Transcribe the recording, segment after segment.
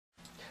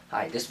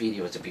Hi, this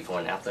video is a before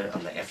and after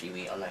on the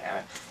FUE on the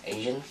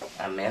Asian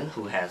man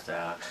who has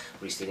the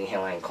receding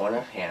hairline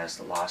corner. He has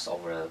lost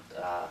over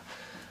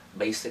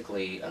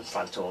basically a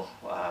frontal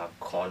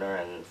corner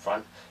and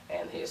front,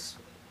 and his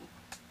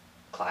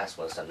class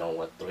was a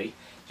NOVA 3,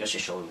 just to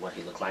show you what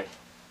he looked like.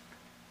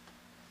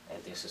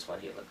 And this is what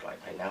he looked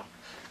like right now.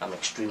 I'm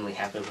extremely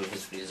happy with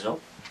his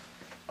result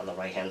on the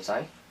right hand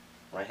side,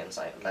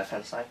 left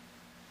hand side,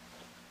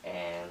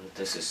 and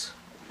this is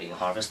being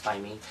harvested by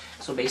me.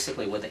 So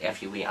basically with the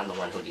FUE, I'm the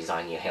one who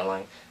designed your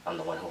hairline. I'm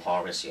the one who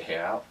harvests your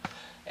hair out,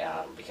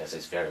 because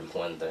it's very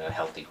important. The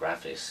healthy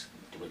graft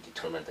will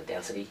determine the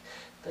density.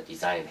 The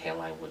design of the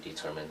hairline will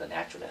determine the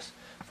naturalness.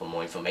 For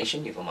more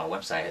information, you go to my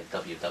website at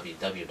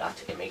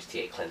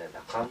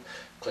www.mhta.clinic.com.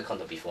 Click on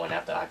the before and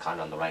after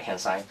icon on the right hand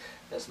side.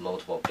 There's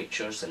multiple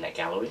pictures in that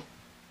gallery.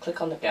 Click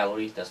on the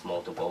gallery, there's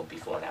multiple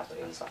before and after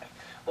inside.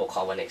 Or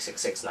call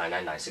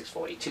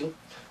 1-866-999-6482.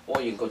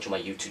 Or you can go to my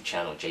YouTube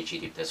channel,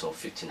 JG Diep. There's over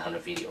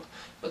 1,500 videos.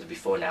 But the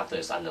before and after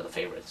is under the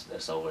favorites.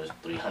 There's over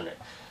 300.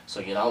 So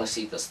you not only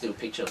see the still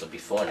picture of the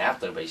before and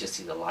after, but you just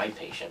see the live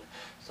patient.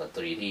 So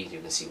 3D,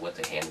 you can see what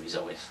the hand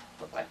result is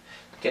look like.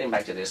 Getting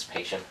back to this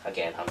patient,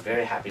 again, I'm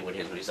very happy with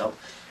his result.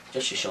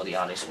 Just to show the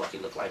audience what he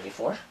looked like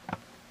before.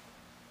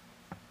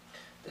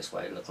 This is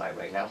what it looked like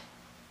right now.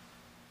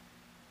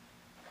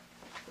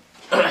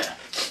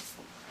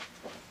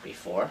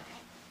 Before